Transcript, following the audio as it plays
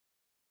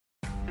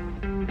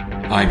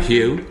I'm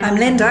Hugh. I'm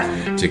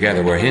Linda.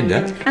 Together we're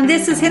Hinda. And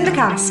this is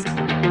Hindacast.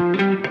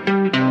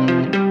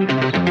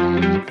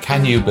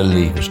 Can you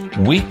believe it?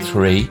 Week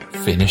 3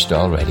 finished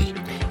already.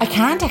 I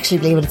can't actually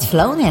believe it. It's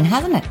flown in,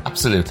 hasn't it?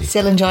 Absolutely.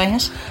 Still enjoying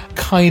it?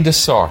 Kinda,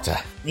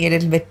 sorta. You're a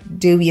little bit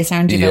dubious,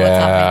 aren't you? Know what's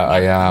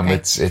happening? I am.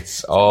 Okay.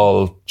 It's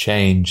all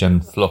change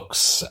and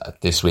flux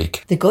this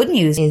week. The good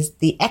news is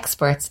the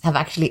experts have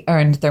actually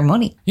earned their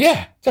money.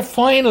 Yeah, they're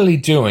finally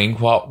doing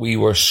what we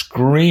were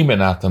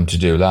screaming at them to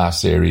do last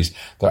series.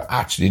 They're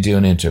actually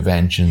doing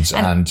interventions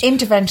and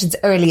interventions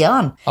early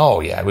on.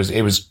 Oh yeah, it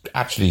was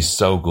actually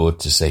so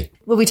good to see.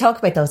 Well, we talk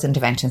about those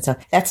interventions, so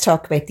let's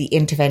talk about the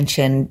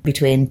intervention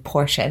between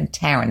Portia and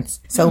Terence.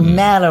 So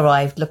Mel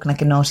arrived looking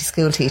like a naughty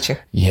school teacher.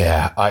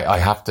 Yeah, I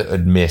have to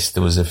admit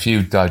there was a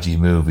few dodgy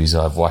movies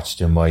I've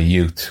watched in my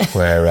youth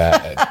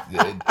where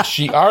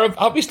she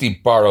obviously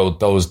borrowed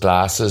those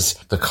glasses,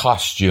 the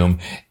costume,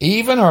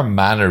 even her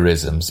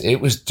mannerisms.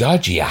 It was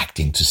dodgy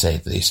acting, to say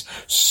the least.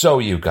 So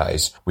you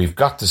guys, we've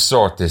got to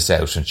sort this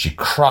out. And she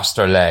crossed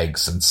her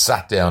legs and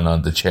sat down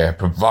on the chair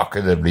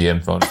provocatively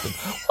in front of them.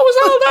 What was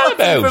all that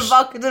about?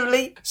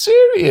 Provocatively.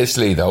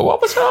 Seriously though,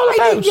 what was it all about?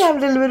 I think you have a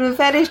little bit of a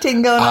fetish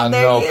thing going on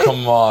there. No,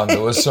 come on.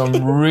 There was some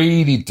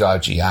really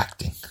dodgy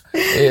acting.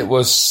 It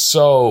was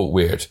so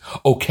weird.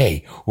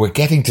 Okay, we're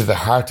getting to the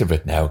heart of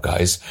it now,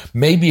 guys.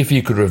 Maybe if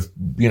you could,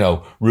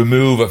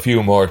 remove a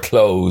few more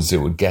clothes, it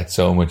would get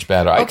so much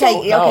better. Okay,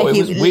 it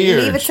was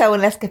weird. Leave it so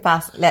and let's get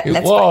past. Let's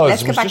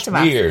get back to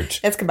MAFS.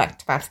 Let's get back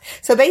to MAFS.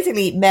 So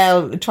basically,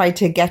 Mel tried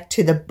to get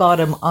to the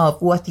bottom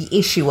of what the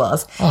issue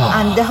was,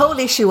 and the whole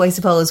issue, I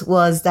suppose,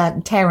 was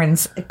that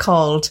Terence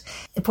called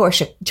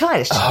Portia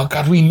childish. Oh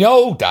God, we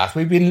know that.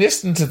 We've been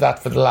listening to that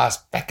for the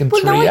last three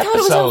episodes. No, I thought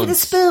it was over the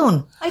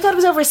spoon. I thought it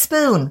was over a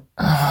spoon.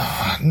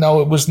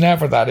 No, it was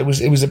never that. It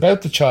was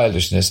about the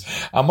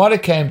childishness. And what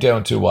it came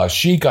down to was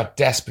she got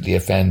desperately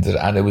offended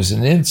and it was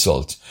an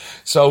insult.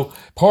 So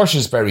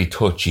Portia's very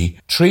touchy.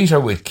 Treat her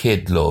with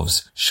kid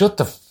gloves. Shut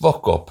the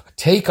fuck up.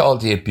 Take all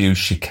the abuse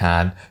she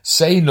can.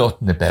 Say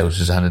nothing about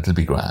it and it'll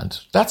be grand.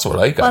 That's what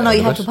I got. Well, no,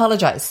 you have to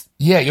apologise.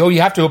 Yeah,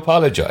 you have to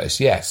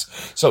apologise,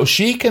 yes. So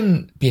she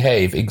can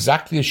behave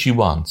exactly as she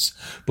wants,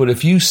 but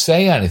if you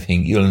say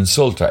anything, you'll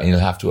insult her and you'll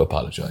have to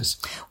apologise.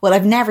 Well,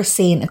 I've never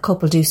seen a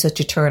couple do such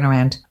a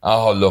turnaround.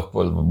 Oh, look,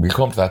 well, we'll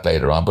come to that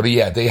later on. But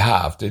yeah, they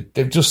have.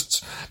 They've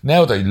just,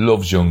 now they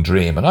loves Young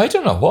Dream, and I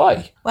don't know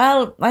why.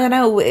 Well, I don't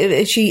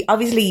know. She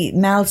obviously,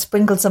 Mel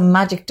sprinkled some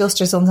magic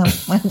dust or something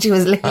when she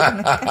was leaving.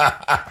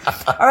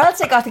 Or else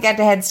they got to get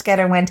their heads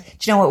together and went,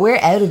 do you know what, we're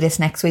out of this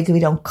next week if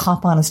we don't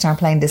cop on and start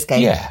playing this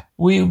game. Yeah.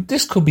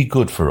 This could be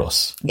good for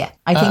us. Yeah,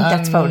 I think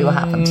that's probably what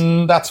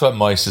happened. That's what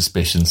my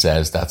suspicion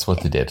says. That's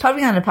what they did.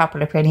 Probably not a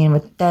popular opinion,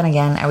 but then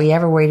again, are we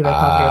ever worried about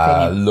popular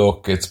opinion?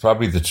 Look, it's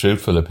probably the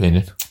truthful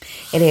opinion.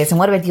 It is. And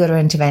what about the other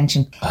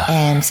intervention?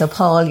 So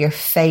Paul, your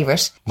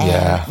favourite,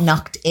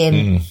 knocked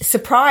in,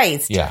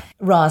 surprised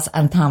Roz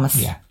and Thomas.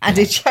 Yeah. And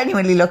they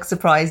genuinely looked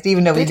surprised,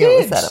 even though we knew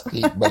it was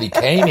set up. Well, he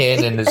came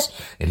in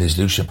his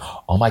Lucian.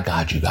 Oh my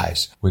God, you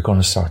guys, we're going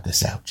to sort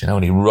this out.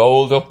 And he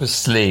rolled up his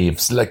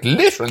sleeves, like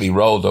literally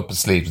rolled up his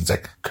sleeves and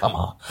said, come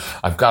on,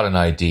 I've got an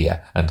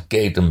idea, and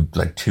gave them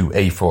like 2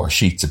 A4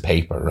 sheets of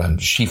paper,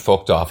 and she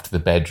fucked off to the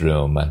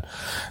bedroom, and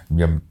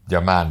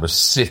your man was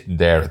sitting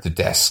there at the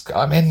desk.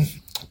 I mean,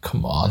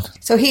 come on.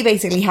 So he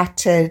basically had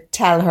to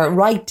tell her,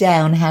 write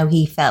down how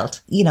he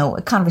felt.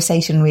 A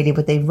conversation really,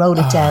 but they wrote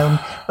it down,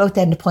 wrote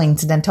down the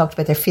points, and then talked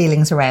about their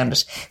feelings around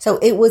it. So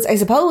it was, I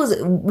suppose,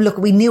 look,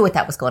 we knew what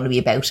that was going to be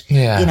about.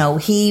 Yeah.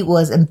 He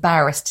was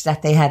embarrassed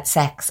that they had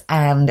sex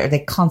or they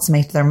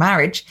consummated their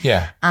marriage.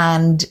 Yeah.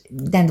 And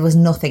then there was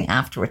nothing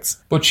afterwards.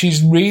 But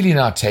she's really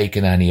not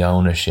taking any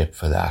ownership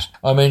for that.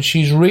 I mean,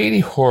 she's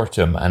really hurt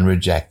him and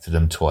rejected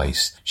him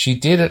twice. She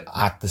did it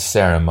at the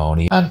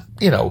ceremony, and,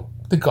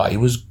 the guy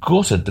was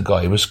gutted. The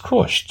guy was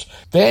crushed.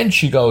 Then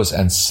she goes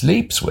and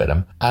sleeps with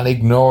him and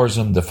ignores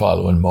him the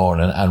following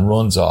morning and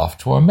runs off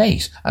to her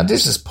mate. And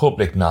this is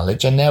public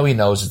knowledge, and now he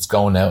knows it's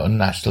going out on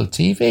national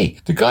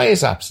TV. The guy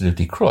is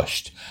absolutely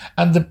crushed.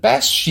 And the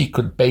best she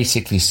could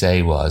basically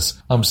say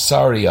was, I'm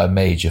sorry I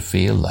made you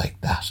feel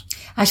like that.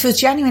 And she was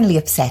genuinely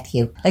upset,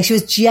 Hugh. Like, she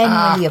was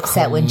genuinely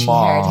upset when she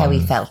heard how he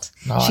felt.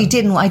 She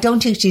didn't, I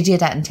don't think she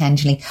did that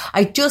intentionally.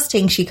 I just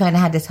think she kind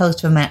of had this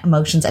host of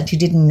emotions and she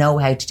didn't know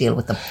how to deal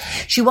with them.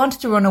 She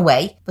wanted to run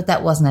away, but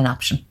that wasn't an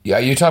option. Yeah,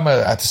 you're talking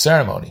about at the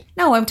ceremony?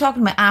 No, I'm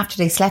talking about after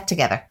they slept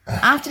together.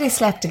 After they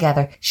slept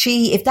together,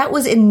 if that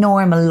was in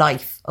normal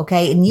life,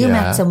 okay, and you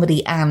met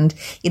somebody and,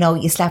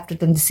 you slept with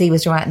them to see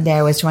was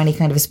there any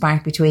kind of a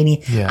spark between you,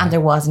 and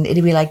there wasn't,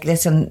 it'd be like,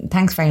 listen,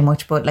 thanks very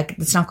much, but like,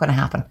 it's not going to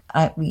happen.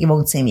 You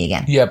won't see me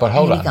again. Yeah, but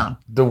hold on. Gone.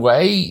 The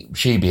way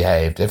she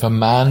behaved, if a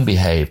man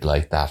behaved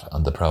like that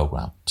on the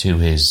programme to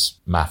his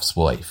MAFS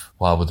wife,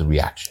 what would the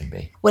reaction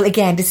be? Well,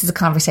 again, this is a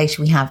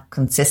conversation we have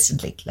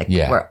consistently.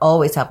 We're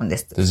always having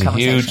this There's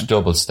conversation. a huge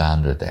double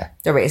standard there.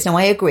 There is. No,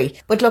 I agree.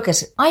 But look,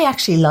 I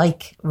actually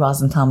like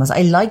Roz and Thomas.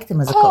 I like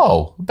them as a couple.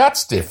 Oh,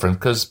 that's different,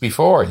 because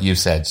before you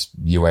said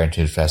you weren't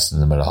interested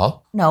in them at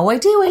all. No, I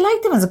do. I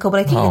like them as a couple.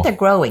 I think that they're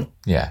growing.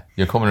 Yeah,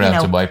 you're coming around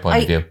to my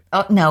point of view.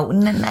 Oh, no,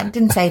 I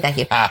didn't say that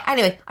here.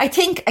 Anyway, I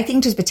think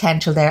there's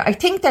potential there. I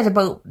think that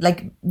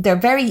they're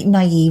very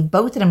naive.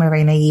 Both of them are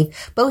very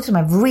naive. Both of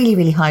them have really,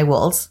 really high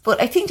walls.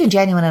 But I think they're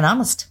genuine and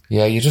honest.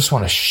 Yeah, you just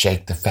want to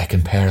shake the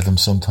feckin' pair of them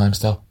sometimes,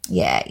 though.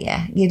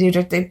 Yeah, you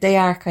do. They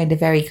are kind of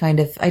very kind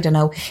of, I don't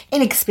know,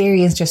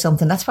 inexperienced or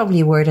something. That's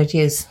probably a word I'd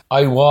use.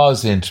 I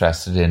was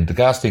interested in, the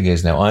gas thing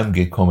is now I'm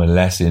becoming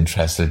less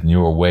interested and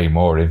you're way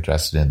more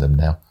interested in them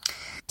now.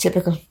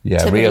 Typical. Yeah,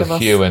 Typical real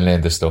Hugh and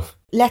Linda stuff.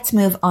 Let's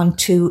move on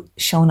to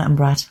Shona and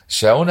Brad.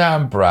 Shona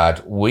and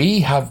Brad,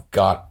 we have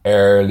got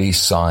early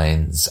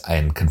signs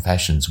in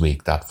Confessions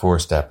Week, that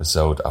first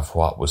episode, of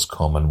what was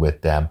coming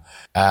with them.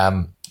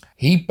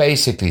 He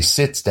basically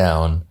sits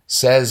down,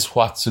 says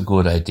what's a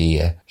good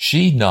idea.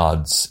 She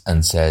nods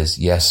and says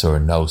yes or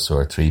no,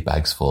 sir, 3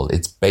 bags full.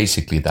 It's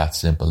basically that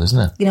simple, isn't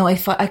it? You know, I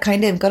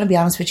kind of, going to be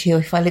honest with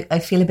you, I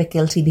feel a bit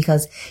guilty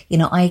because, you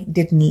know, I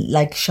didn't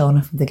like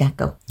Shona from the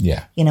get-go.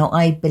 Yeah. You know,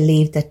 I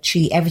believed that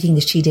everything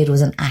that she did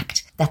was an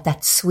act.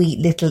 That sweet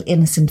little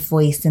innocent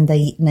voice and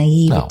the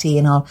naivety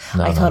and all.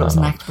 I thought it was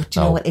an act, but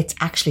you know what? It's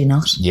actually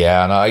not.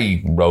 Yeah, and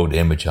I wrote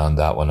image on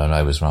that one and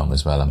I was wrong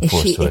as well. I'm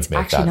forced to admit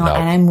that. It's actually not,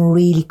 and I'm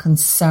really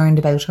concerned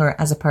about her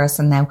as a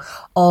person now.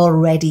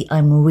 Already,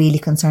 I'm really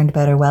concerned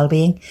about her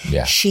well-being.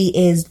 Yeah. She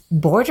is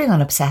bordering on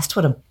obsessed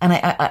with him. And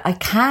I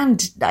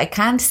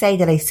can't say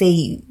that I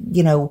see,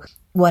 you know,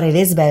 what it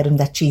is about him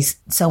that she's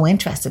so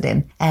interested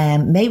in.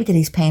 Maybe that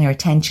he's paying her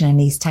attention and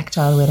he's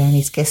tactile with her and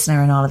he's kissing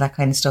her and all of that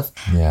kind of stuff.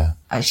 Yeah.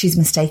 She's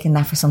mistaken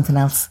that for something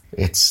else.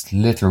 It's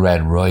Little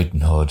Red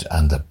Riding Hood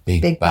and the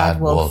big bad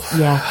wolf.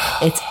 Yeah,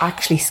 it's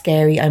actually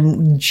scary.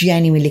 I'm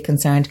genuinely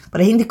concerned. But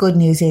I think the good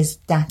news is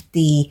that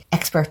the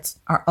experts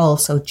are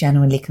also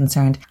genuinely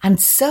concerned. And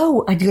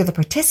so are the other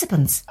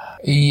participants.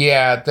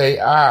 Yeah, they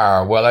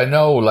are. Well, I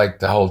know like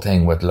the whole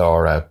thing with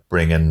Laura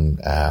bringing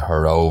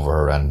her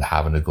over and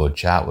having a good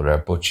chat with her,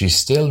 but she's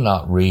still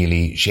not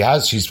really,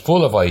 she's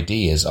full of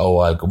ideas. Oh,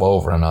 I'll go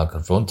over and I'll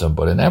confront him,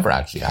 but it never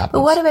actually happens.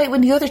 But what about when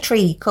the other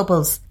 3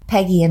 couples,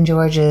 Peggy and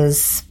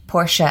George's,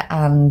 Portia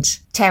and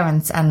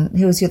Terence, and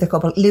who was the other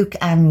couple? Luke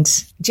and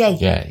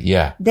Jay.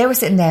 Yeah. They were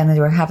sitting down and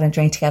they were having a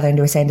drink together and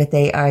they were saying that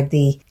they are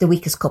the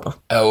weakest couple.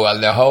 Oh, well,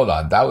 now hold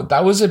on.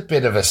 That was a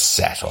bit of a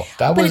setup.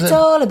 It's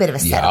all a bit of a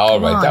setup. Yeah, all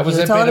right. That was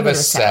a bit of a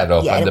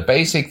setup. Yeah. And the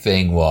basic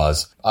thing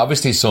was,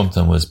 obviously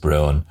something was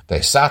brewing.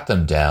 They sat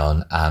them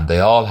down and they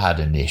all had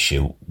an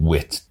issue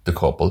with the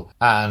couple.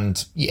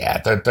 And yeah,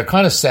 they're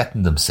kind of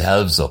setting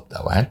themselves up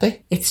though, aren't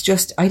they? It's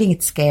just, I think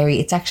it's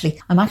scary.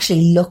 I'm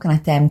actually looking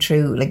at them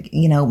through, like,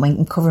 you know,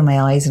 I'm covering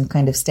my eyes and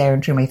kind of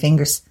staring through my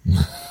fingers.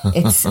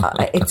 It's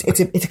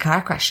a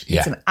car crash. Yeah.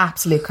 It's an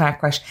absolute car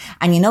crash.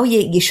 And you know,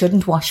 you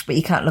shouldn't watch, but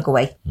you can't look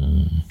away.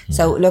 Mm-hmm.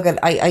 So look,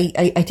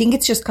 I think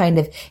it's just kind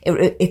of,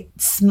 it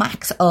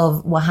smacks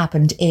of what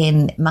happened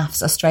in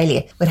MAFS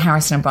Australia with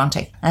Harrison and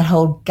Bronte, that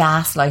whole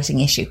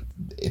gaslighting issue.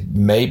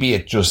 Maybe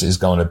it just is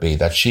going to be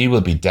that she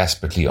will be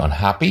desperately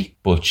unhappy,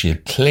 but she'll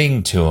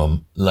cling to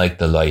him like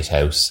the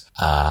lighthouse,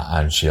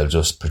 and she'll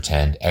just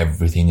pretend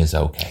everything is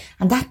okay.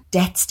 And that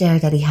death stare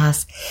that he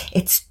has,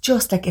 it's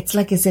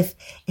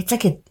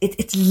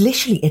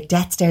literally a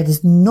death stare.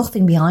 There's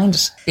nothing behind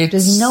it.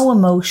 There's no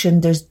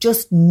emotion. There's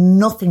just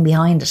nothing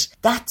behind it.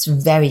 That's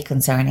very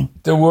concerning.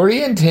 The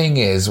worrying thing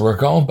is we're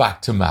going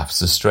back to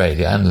MAFS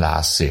Australia and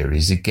last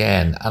series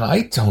again, and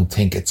I don't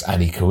think it's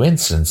any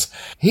coincidence.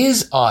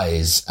 His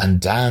eyes and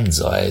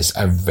Dan's eyes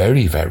are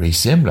very, very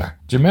similar.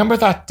 Do you remember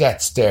that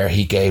death stare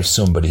he gave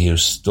somebody who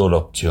stood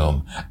up to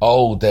him?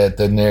 Oh, the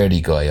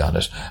nerdy guy on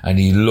it. And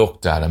he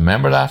looked at him.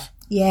 Remember that?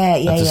 Yeah.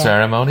 At the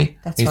ceremony?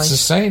 That's it's right. The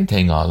same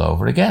thing all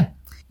over again.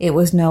 It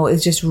was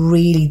just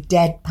really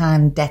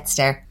deadpan death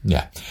stare.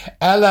 Yeah.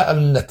 Ella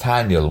and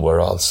Nathaniel were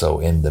also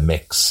in the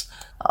mix.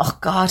 Oh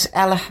God,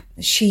 Ella,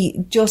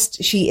 she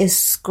is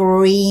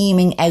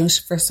screaming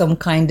out for some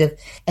kind of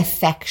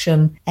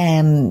affection.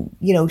 You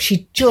know,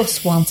 she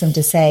just wants him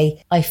to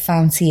say, I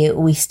fancy you.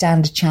 We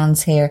stand a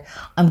chance here.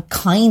 I'm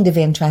kind of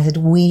interested.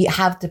 We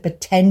have the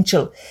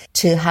potential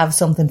to have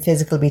something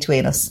physical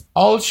between us.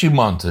 All she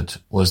wanted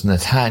was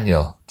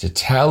Nathaniel to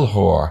tell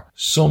her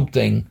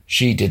something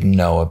she didn't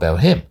know about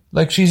him.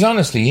 Like, she's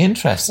honestly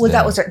interested. Well,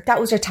 that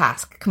was her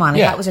task. Come on,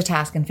 that was her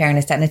task, in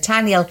fairness. That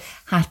Nathaniel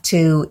had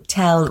to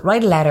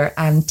write a letter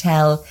and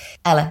tell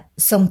Ella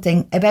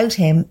something about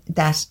him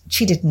that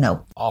she didn't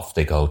know. Off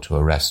they go to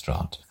a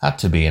restaurant. Had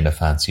to be in a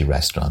fancy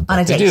restaurant on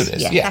a date. Do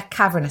this. Yeah, that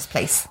cavernous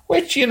place.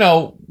 Which, you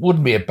know,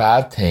 wouldn't be a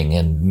bad thing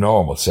in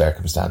normal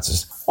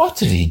circumstances. What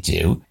did he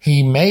do?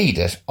 He made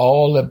it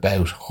all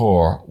about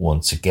her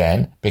once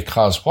again,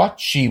 because what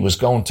she was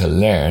going to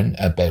learn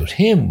about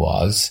him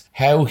was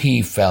how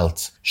he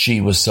felt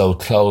she was so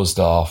closed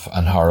off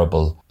and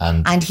horrible.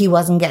 And he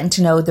wasn't getting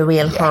to know the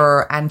real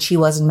her, and she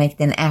wasn't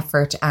making an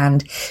effort,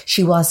 and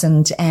she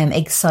wasn't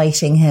excited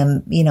stimulating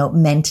him, you know,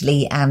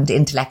 mentally and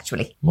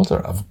intellectually. Mother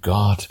of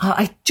God.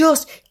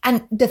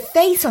 And the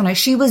face on her,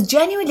 she was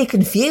genuinely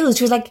confused.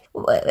 She was like,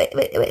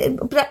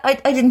 but I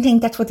didn't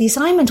think that's what the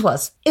assignment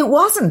was. It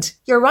wasn't.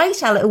 You're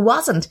right, Ella, it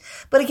wasn't.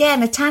 But again,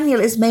 Nathaniel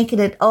is making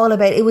it all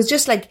about, it was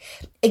just like,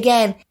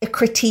 again, a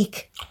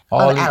critique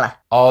of Ella.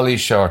 All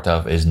he's short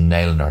of is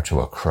nailing her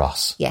to a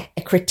cross. Yeah,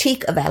 a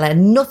critique of Ella,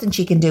 and nothing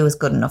she can do is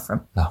good enough for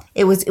him. No.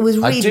 It was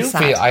really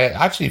sad. I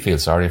actually feel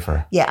sorry for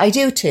her. Yeah, I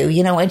do too,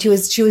 you know, and she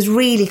was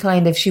really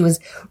she was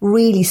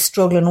really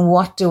struggling.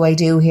 What do I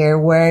do here?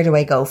 Where do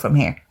I go from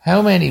here?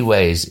 How many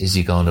ways is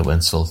he going to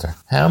insult her?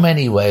 How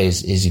many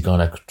ways is he going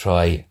to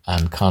try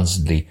and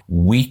constantly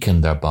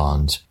weaken their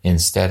bond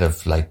instead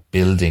of like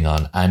building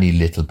on any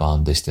little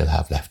bond they still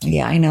have left?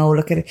 Yeah, I know.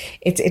 Look at it.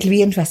 It'll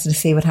be interesting to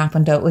see what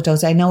happened with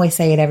those. I know I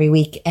say it every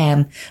week,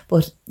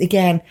 but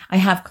again, I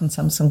have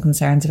some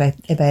concerns about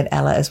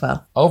Ella as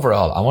well.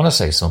 Overall, I want to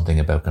say something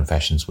about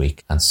Confessions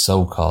Week and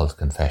so-called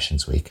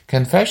Confessions Week.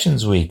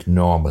 Confessions Week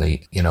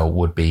normally, you know,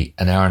 would be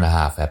an hour and a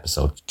half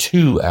episode,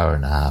 2 hour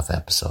and a half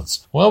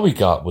episodes. What we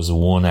got was a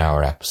 1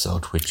 hour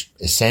episode, which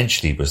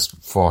essentially was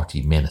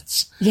 40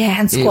 minutes.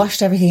 Yeah, and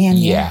squashed everything in.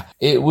 Yeah,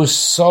 it was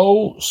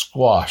so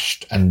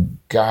squashed and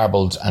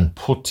garbled and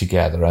put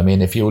together. I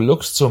mean, if you look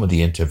at some of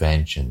the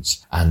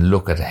interventions and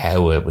look at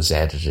how it was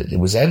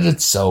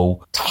edited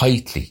so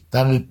tightly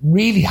that it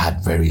really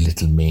had very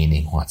little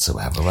meaning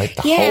whatsoever, right?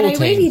 And I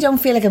really don't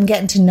feel like I'm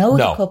getting to know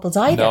the couples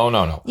either.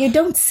 No. You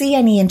don't see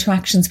any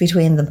interactions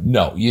between them.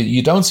 No,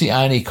 you don't see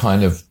any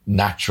kind of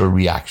natural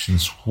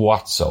reactions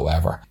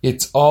whatsoever.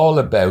 It's all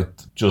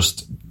about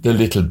just the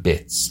little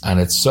bits, and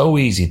it's so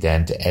easy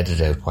then to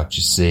edit out what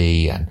you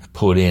see and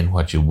put in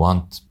what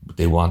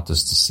they want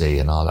us to see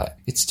and all that.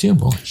 It's too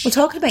much. Well,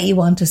 talking about you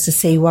want us to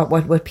see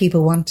what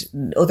people want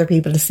other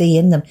people to see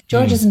in them.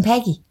 George's and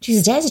Peggy.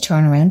 Jesus, there's a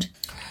turnaround.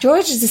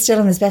 George is still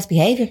on his best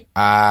behaviour.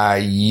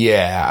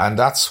 Yeah, and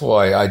that's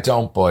why I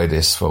don't buy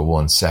this for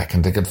 1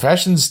 second. The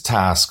confessions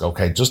task,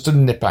 okay, just to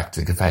nip back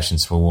to the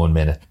confessions for 1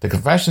 minute. The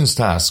confessions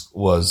task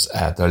was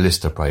their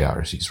list of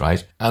priorities,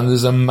 right? And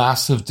there's a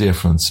massive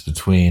difference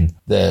between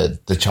the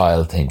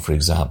child thing, for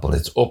example.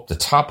 It's up the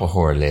top of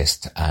her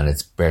list and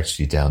it's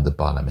virtually down the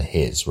bottom of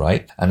his,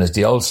 right? And as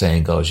the old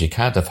saying goes, you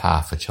can't have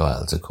half a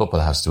child. A couple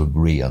has to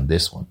agree on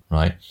this one,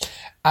 right?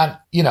 And,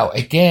 you know,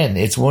 again,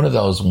 it's one of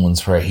those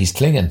ones where he's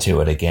clinging to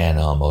it again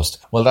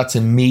almost. Well, that's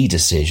a me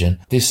decision.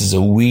 This is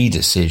a we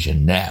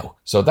decision now.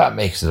 So that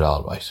makes it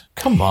all right.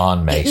 Come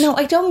on, mate. No,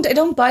 I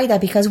don't buy that,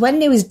 because when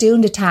they was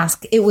doing the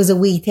task, it was a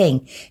we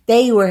thing.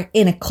 They were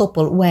in a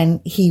couple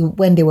when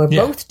they were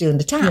both doing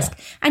the task.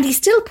 Yeah. And he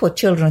still put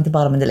children at the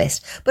bottom of the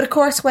list. But of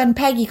course, when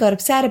Peggy got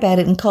upset about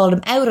it and called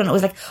him out on it, it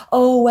was like,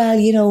 oh, well,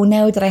 you know,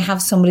 now that I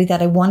have somebody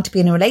that I want to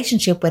be in a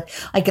relationship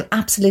with, I can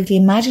absolutely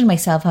imagine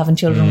myself having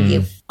children with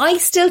you. I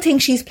still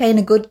think she's playing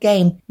a good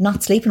game,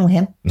 not sleeping with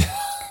him.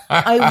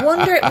 I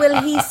wonder,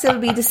 will he still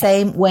be the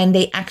same when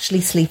they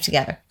actually sleep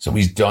together? So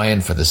he's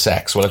dying for the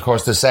sex. Well, of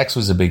course, the sex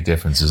was a big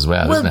difference as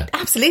well, isn't it?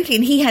 Absolutely.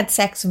 And he had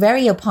sex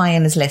very up high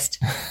on his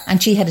list.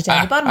 And she had it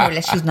down the bottom of her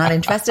list. She's not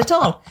interested at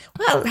all.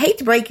 Well, I hate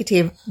to break it to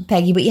you,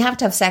 Peggy, but you have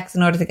to have sex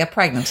in order to get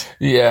pregnant.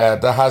 Yeah,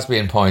 that has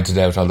been pointed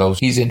out. Although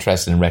he's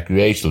interested in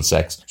recreational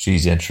sex,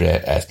 she's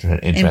interested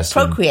in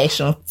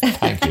procreational.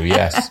 Thank you,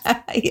 yes.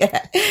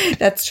 Yeah,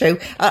 that's true.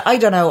 I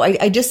don't know.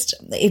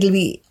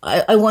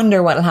 I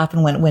wonder what will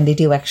happen when they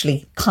do actually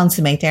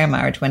consummate their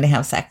marriage, when they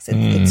have sex.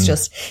 It's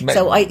just,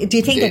 so do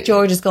you think that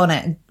George is going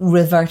to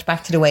revert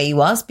back to the way he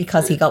was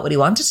because he got what he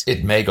wanted?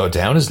 It may go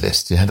down his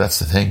list. Yeah, that's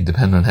the thing,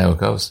 depending on how it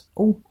goes.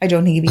 Oh, I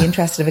don't think he'd be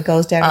interested if it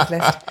goes down his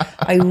list.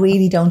 I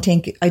really don't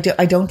think, I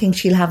don't think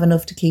she'll have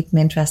enough to keep him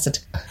interested.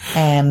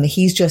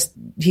 He's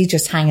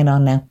just hanging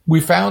on now. We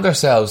found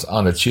ourselves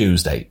on a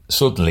Tuesday,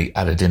 suddenly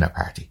at a dinner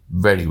party.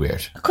 Very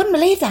weird. I couldn't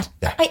believe that.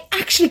 Yeah. I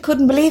actually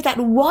couldn't believe that.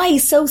 Why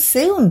so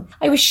soon?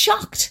 I was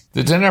shocked.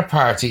 The dinner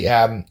party,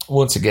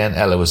 once again,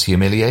 Ella was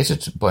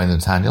humiliated by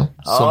Nathaniel.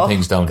 Some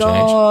things don't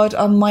change. God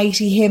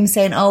almighty, him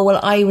saying, oh, well,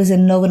 I was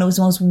in love and it was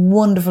the most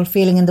wonderful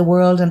feeling in the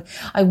world and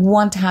I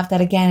want to have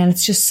that again, and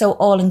it's just so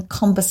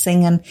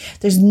all-encompassing and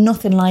there's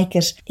nothing like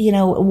it. You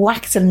know,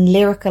 waxing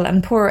lyrical,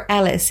 and poor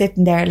Ella is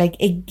sitting there like,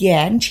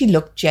 again, she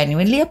looked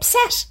genuinely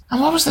upset. And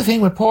what was the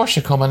thing with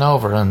Portia coming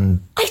over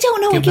and I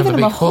don't know, giving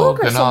him a hug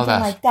or and something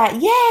like that?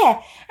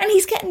 Yeah. And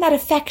he's getting that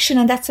affection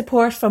and that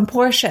support from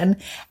Portia. And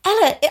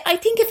Ella, I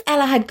think if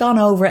Ella had gone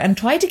over and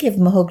tried to give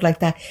him a hug like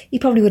that, he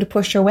probably would have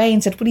pushed her away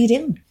and said, what are you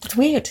doing? It's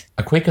weird.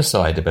 A quick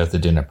aside about the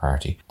dinner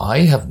party. I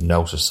have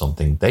noticed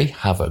something. They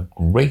have a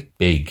great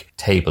big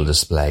table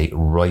display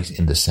right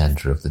in the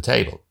centre of the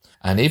table.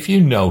 And if you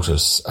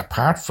notice,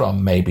 apart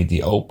from maybe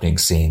the opening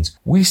scenes,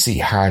 we see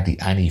hardly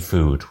any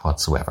food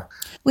whatsoever.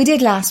 We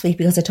did last week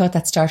because I thought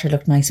that starter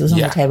looked nice. It was on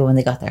the table when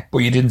they got there. But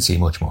you didn't see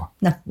much more.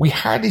 No. We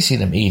hardly see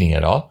them eating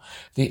at all.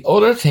 The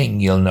other thing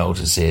you'll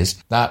notice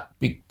is that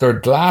their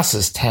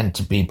glasses tend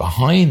to be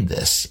behind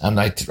this, and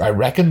I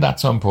reckon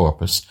that's on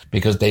purpose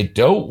because they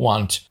don't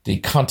want the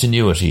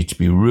continuity to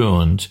be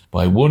ruined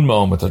by one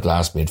moment their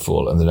glass being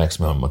full and the next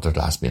moment their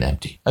glass being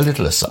empty. A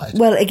little aside.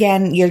 Well,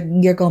 again,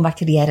 you're going back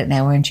to the edit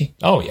now, aren't you?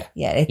 Oh, yeah.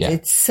 Yeah,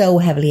 it's so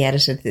heavily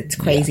edited. It's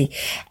crazy.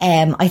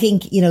 Yeah. I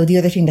think, the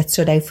other thing that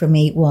stood out for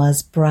me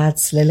was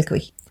Brad's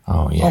soliloquy.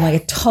 Oh, yeah. Oh, my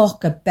God.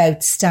 Talk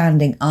about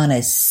standing on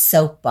a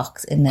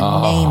soapbox in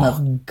the name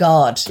of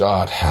God.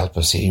 God help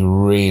us. He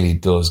really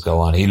does go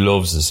on. He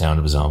loves the sound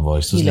of his own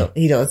voice, doesn't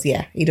he? He does,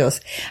 yeah. He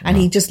does. And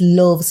he just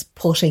loves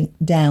putting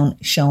down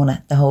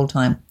Shona the whole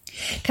time.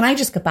 Can I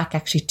just go back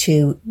actually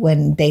to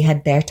when they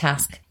had their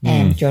task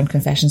during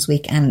Confessions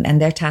Week,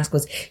 and their task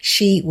was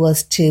she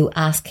was to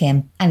ask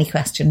him any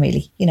question,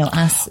 really. She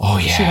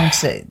wanted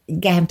to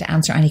get him to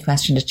answer any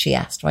question that she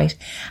asked, right?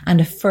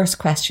 And the first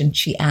question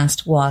she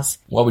asked was,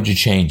 what would you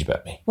change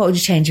about me? What would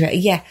you change about me?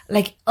 Yeah,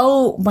 like,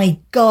 oh my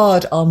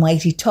God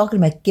almighty, talking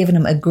about giving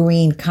him a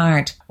green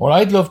card. What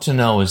I'd love to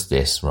know is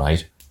this,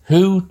 right?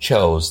 Who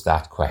chose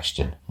that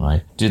question,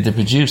 right? Did the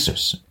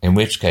producers, in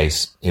which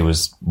case it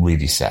was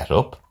really set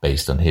up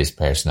based on his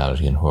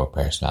personality and her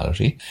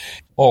personality?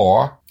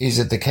 Or is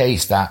it the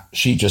case that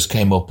she just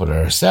came up with it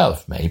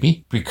herself,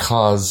 maybe,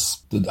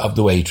 because of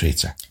the way he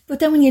treats her? But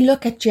then when you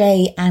look at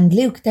Jay and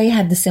Luke, they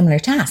had the similar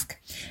task.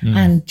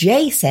 And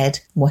Jay said,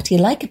 what do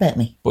you like about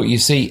me? But you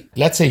see,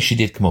 let's say she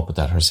did come up with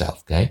that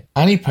herself, okay?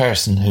 Any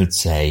person who'd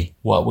say,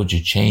 what would you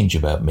change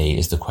about me,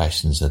 is the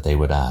questions that they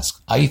would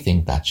ask. I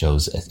think that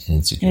shows an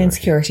insecurity. An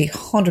insecurity,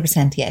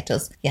 100%, yeah, it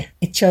does. Yeah,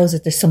 it shows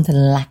that there's something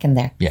lacking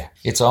there. Yeah,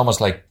 it's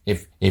almost like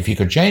if you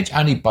could change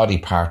any body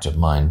part of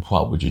mine,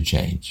 what would you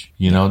change?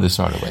 This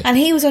sort of way. And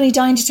he was only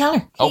dying to tell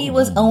her. He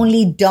was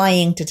only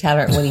dying to tell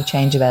her what he'd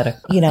change about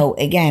her.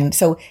 Again,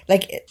 so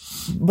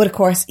but of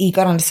course he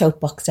got on the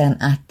soapbox then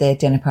at the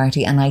dinner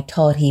party, and I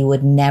thought he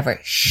would never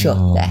shut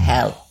the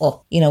hell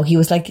up. He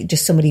was like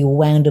just somebody who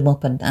wound him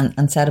up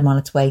and set him on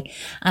its way.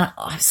 And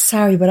I'm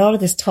sorry, but all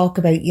of this talk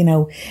about,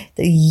 the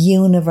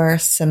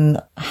universe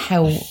and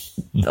how...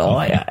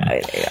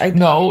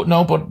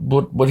 No,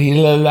 but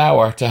he'll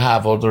allow her to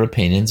have other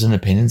opinions and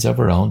opinions of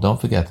her own.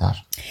 Don't forget that.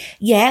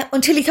 Yeah,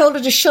 until he told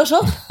her to shut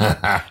up.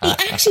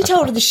 He actually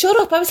told her to shut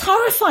up. I was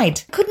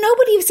horrified. Could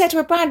nobody have said to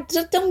her, Brad,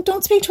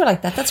 don't speak to her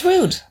like that. That's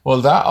rude.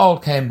 Well, that all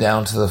came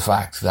down to the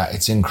fact that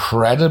it's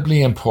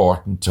incredibly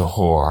important to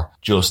her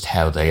just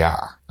how they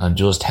are. And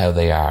just how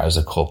they are as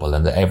a couple,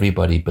 and that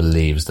everybody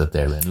believes that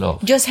they're in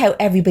love. Just how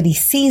everybody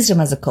sees them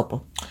as a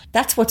couple.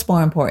 That's what's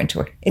more important to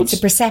her. It's a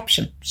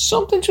perception.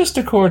 Something just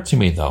occurred to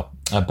me, though,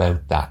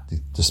 about that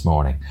this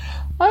morning.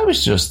 I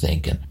was just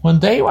thinking, when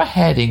they were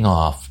heading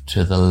off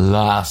to the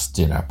last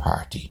dinner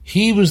party,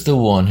 he was the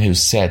one who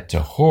said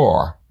to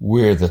her,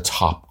 we're the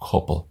top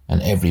couple,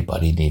 and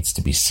everybody needs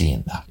to be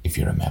seeing that, if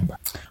you remember.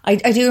 I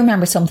do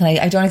remember something.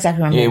 I don't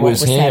exactly remember what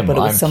was said, but it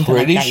was something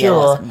like that. I'm pretty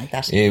sure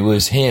it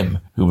was him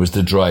who was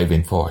the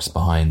driving force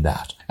behind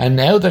that. And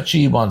now that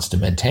she wants to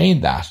maintain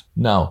that,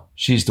 no,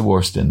 she's the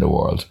worst in the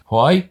world.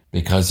 Why?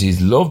 Because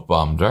he's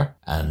love-bombed her,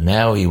 and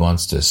now he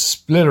wants to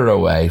split her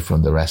away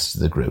from the rest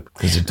of the group.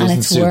 Because it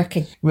doesn't suit.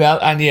 Working. Well,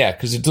 and yeah,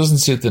 because it doesn't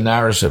suit the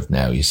narrative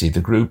now. You see, the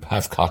group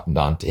have cottoned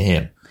on to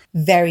him.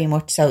 Very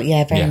much so,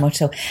 yeah, very much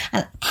so.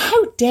 And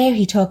how dare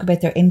he talk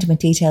about their intimate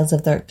details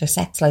of their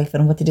sex life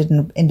and what they did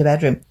in the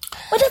bedroom.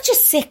 Well, that's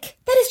just sick.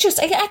 That is just,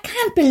 I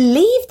can't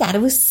believe that.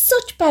 It was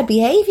such bad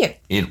behaviour.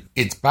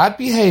 It's bad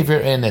behaviour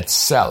in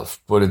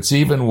itself, but it's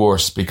even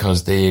worse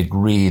because they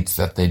agreed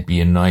that they'd be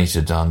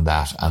united on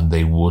that and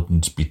they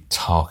wouldn't be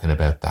talking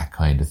about that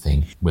kind of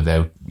thing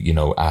without,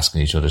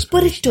 asking each other's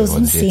permission. But it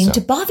doesn't seem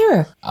to bother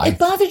her. It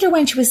bothered her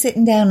when she was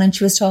sitting down and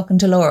she was talking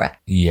to Laura.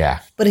 Yeah.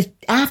 But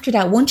after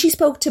that, once she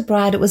spoke to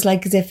Brad, it was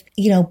like as if,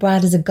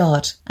 Brad is a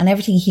god and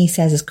everything he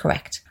says is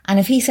correct. And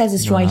if he says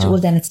it's right, well,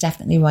 then it's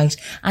definitely right.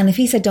 And if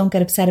he said don't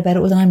get upset about it,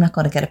 well, then I'm not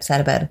going to get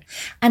upset about it.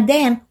 And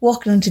then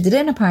walking into the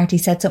dinner party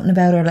said something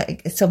about her,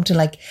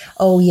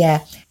 oh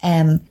yeah,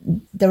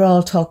 they're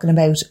all talking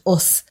about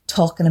us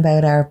talking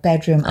about our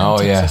bedroom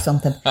antics or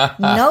something.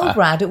 No,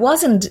 Brad, it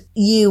wasn't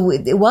you.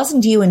 It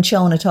wasn't you and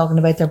Shona talking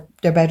about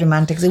their bedroom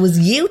antics. It was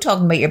you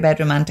talking about your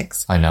bedroom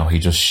antics. I know, he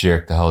just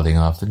shirked the whole thing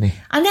off, didn't he?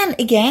 And then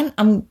again,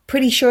 I'm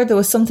pretty sure there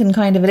was something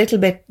kind of a little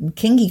bit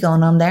kinky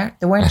going on there.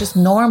 They weren't just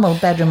normal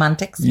bedroom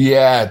antics.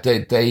 Yeah,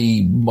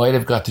 they might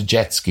have got the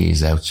jet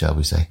skis out, shall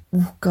we say?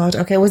 Oh God,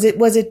 okay. Was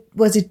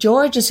it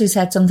George's who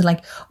said something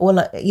like,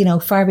 well,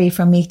 far be it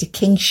from me to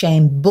kink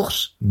shame,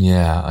 but...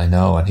 Yeah, I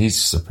know, and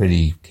he's a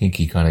pretty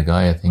kinky kind of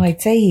guy, I think.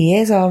 I'd say he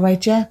is, all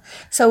right, yeah.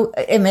 So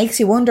it makes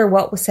you wonder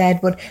what was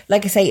said, but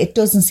like I say, it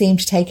doesn't seem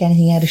to take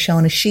anything out of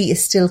Shona. She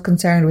is still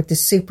concerned with the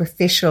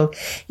superficial,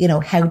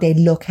 how they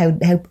look, how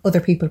other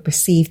people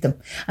perceive them.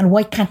 And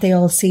why can't they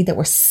all see that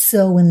we're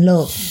so in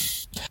love?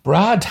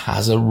 Brad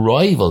has a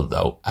rival,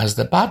 though, as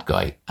the bad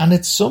guy, and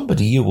it's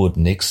somebody you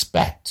wouldn't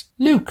expect.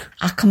 Luke.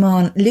 Ah, come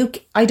on.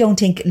 Luke, I don't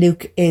think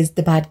Luke is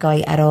the bad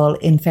guy at all,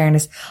 in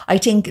fairness. I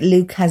think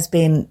Luke has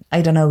been,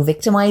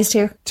 victimised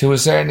here. To a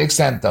certain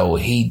extent, though,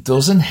 he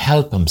doesn't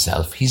help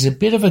himself. He's a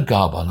bit of a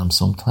gob on him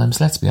sometimes,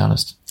 let's be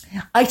honest.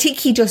 I think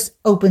he just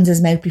opens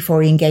his mouth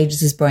before he engages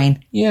his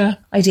brain. Yeah.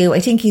 I do. I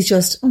think he's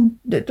just,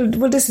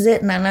 well, this is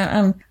it,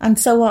 and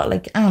so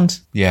what, and.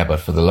 Yeah,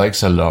 but for the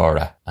likes of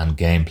Laura and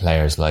game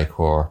players like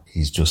her,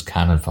 he's just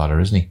cannon fodder,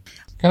 isn't he?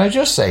 Can I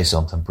just say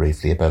something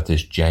briefly about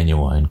this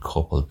genuine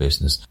couple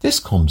business?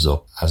 This comes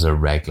up as a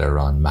regular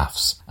on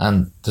MAFS,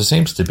 and there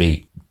seems to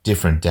be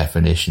different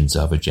definitions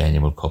of a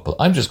genuine couple.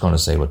 I'm just going to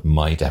say what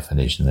my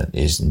definition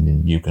is,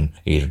 and you can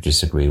either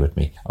disagree with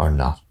me or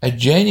not. A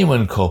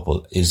genuine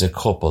couple is a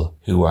couple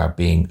who are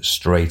being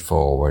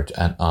straightforward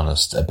and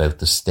honest about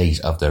the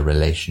state of their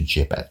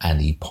relationship at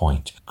any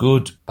point.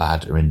 Good,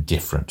 bad, or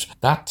indifferent.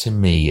 That to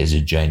me is a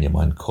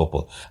genuine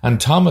couple.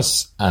 And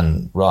Thomas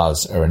and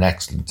Roz are an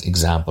excellent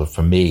example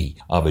for me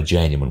of a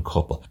genuine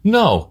couple.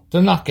 No,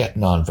 they're not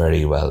getting on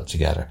very well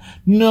together.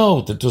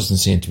 No, there doesn't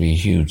seem to be a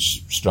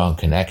huge, strong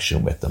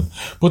connection with them.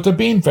 But they're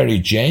being very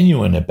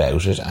genuine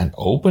about it and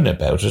open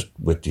about it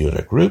with the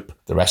other group,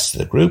 the rest of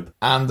the group.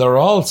 And they're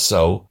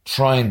also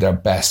trying their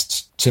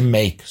best to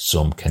make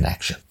some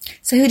connection.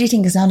 So who do you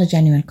think is not a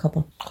genuine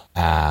couple?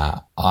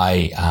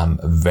 I am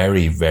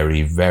very,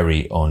 very,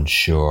 very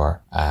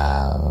unsure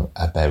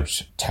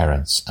about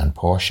Terence and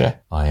Portia.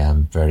 I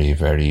am very,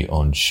 very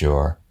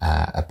unsure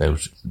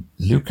about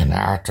Luke and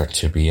Arthur,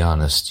 to be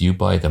honest. You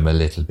buy them a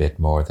little bit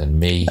more than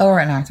me.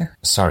 Laura and Arthur.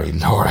 Sorry,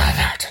 Laura and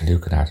Arthur.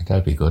 Luke and Arthur,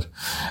 that'll be good.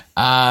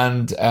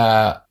 And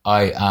I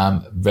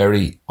am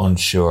very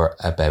unsure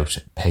about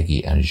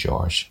Peggy and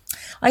George.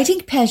 I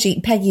think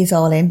Peggy is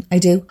all in. I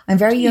do. I'm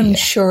very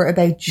unsure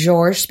about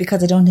George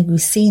because I don't think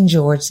we've seen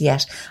George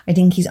yet. I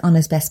think he's on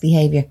his best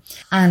behaviour.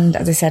 And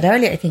as I said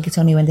earlier, I think it's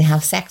only when they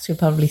have sex we'll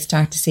probably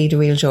start to see the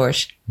real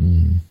George.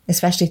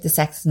 Especially if the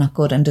sex is not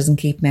good and doesn't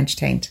keep him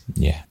entertained.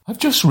 Yeah. I've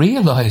just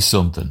realised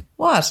something.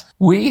 What?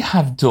 We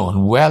have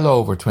done well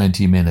over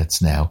 20 minutes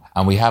now,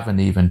 and we haven't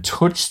even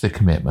touched the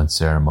commitment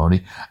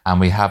ceremony, and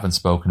we haven't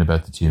spoken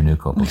about the two new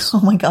couples. Oh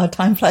my God,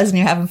 time flies when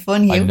you're having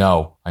fun, you. I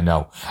know.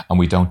 And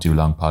we don't do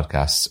long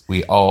podcasts.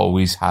 We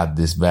always had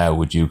this vow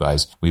with you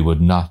guys. We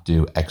would not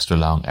do extra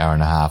long hour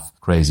and a half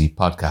crazy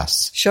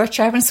podcasts. Short,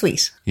 sharp and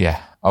sweet.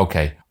 Yeah.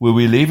 Okay. Will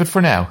we leave it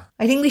for now?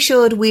 I think we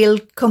should. We'll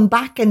come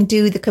back and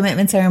do the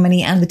commitment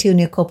ceremony and the two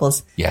new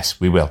couples. Yes,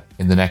 we will.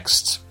 In the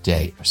next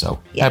day or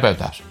so. Yeah. How about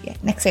that? Yeah,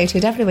 next day or two.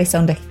 Definitely by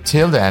Sunday.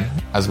 Till then,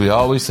 as we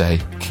always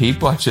say,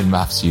 keep watching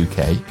MAFS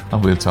UK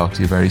and we'll talk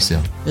to you very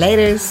soon.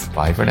 Laters.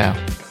 Bye for now.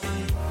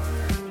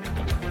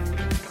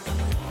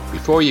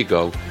 Before you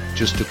go,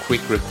 just a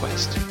quick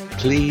request.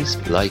 Please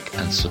like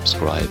and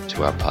subscribe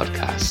to our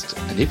podcast.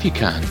 And if you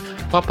can,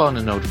 pop on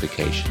a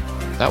notification.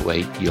 That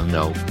way you'll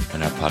know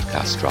when our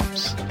podcast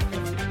drops.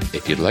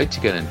 If you'd like to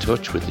get in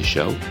touch with the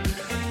show,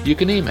 you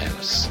can email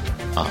us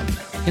on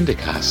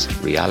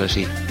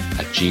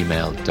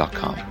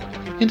indicastreality@gmail.com.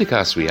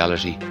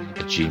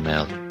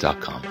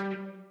 indicastreality@gmail.com.